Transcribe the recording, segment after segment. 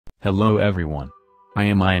Hello everyone. I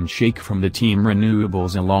am Ian Sheikh from the team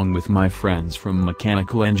Renewables along with my friends from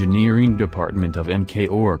Mechanical Engineering Department of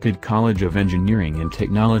MK Orchid College of Engineering and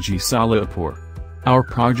Technology Solapur. Our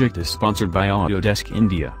project is sponsored by Autodesk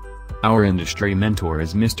India. Our industry mentor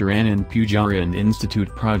is Mr. Anand Pujari and Institute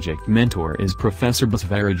project mentor is Professor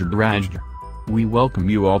Basvaraj Brajner. We welcome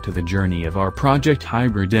you all to the journey of our project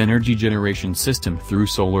hybrid energy generation system through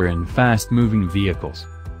solar and fast-moving vehicles.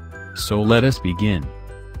 So let us begin.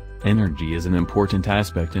 Energy is an important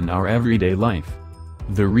aspect in our everyday life.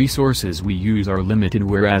 The resources we use are limited,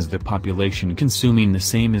 whereas the population consuming the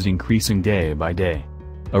same is increasing day by day.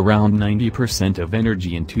 Around 90% of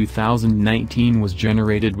energy in 2019 was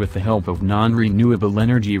generated with the help of non-renewable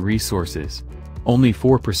energy resources. Only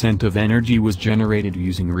 4% of energy was generated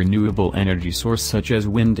using renewable energy source such as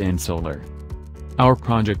wind and solar. Our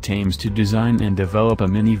project aims to design and develop a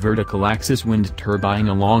mini vertical axis wind turbine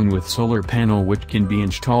along with solar panel which can be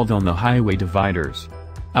installed on the highway dividers.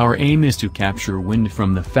 Our aim is to capture wind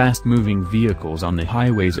from the fast-moving vehicles on the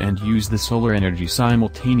highways and use the solar energy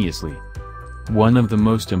simultaneously. One of the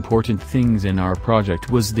most important things in our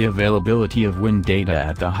project was the availability of wind data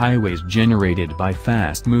at the highways generated by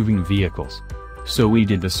fast-moving vehicles. So we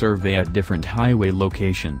did the survey at different highway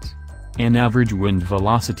locations. An average wind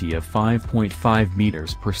velocity of 5.5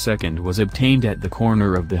 meters per second was obtained at the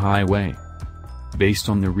corner of the highway. Based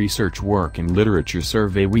on the research work and literature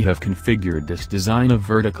survey, we have configured this design of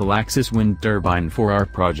vertical axis wind turbine for our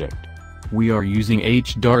project. We are using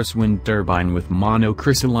HDARS wind turbine with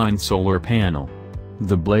monocrystalline solar panel.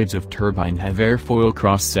 The blades of turbine have airfoil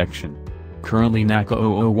cross-section. Currently NACA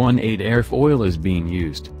 0018 airfoil is being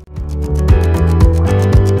used.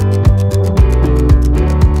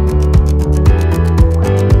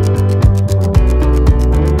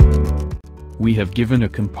 We have given a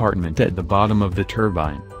compartment at the bottom of the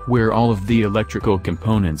turbine, where all of the electrical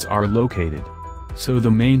components are located. So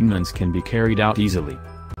the maintenance can be carried out easily.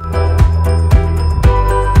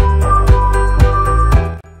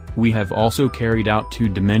 We have also carried out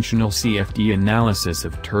two-dimensional CFD analysis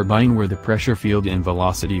of turbine where the pressure field and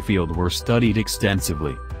velocity field were studied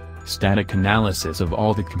extensively. Static analysis of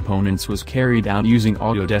all the components was carried out using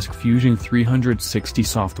Autodesk Fusion 360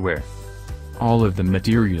 software. All of the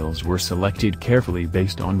materials were selected carefully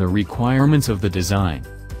based on the requirements of the design.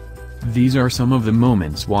 These are some of the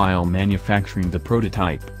moments while manufacturing the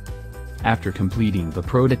prototype. After completing the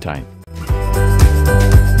prototype,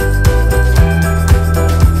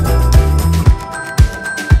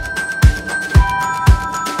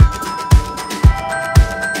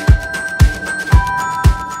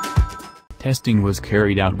 testing was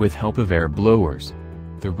carried out with help of air blowers.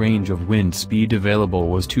 The range of wind speed available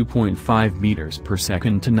was 2.5 meters per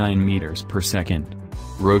second to 9 meters per second.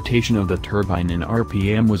 Rotation of the turbine in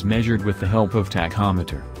RPM was measured with the help of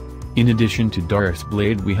tachometer. In addition to DARS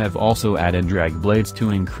blade, we have also added drag blades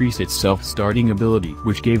to increase its self-starting ability,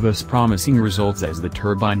 which gave us promising results as the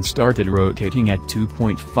turbine started rotating at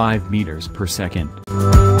 2.5 meters per second.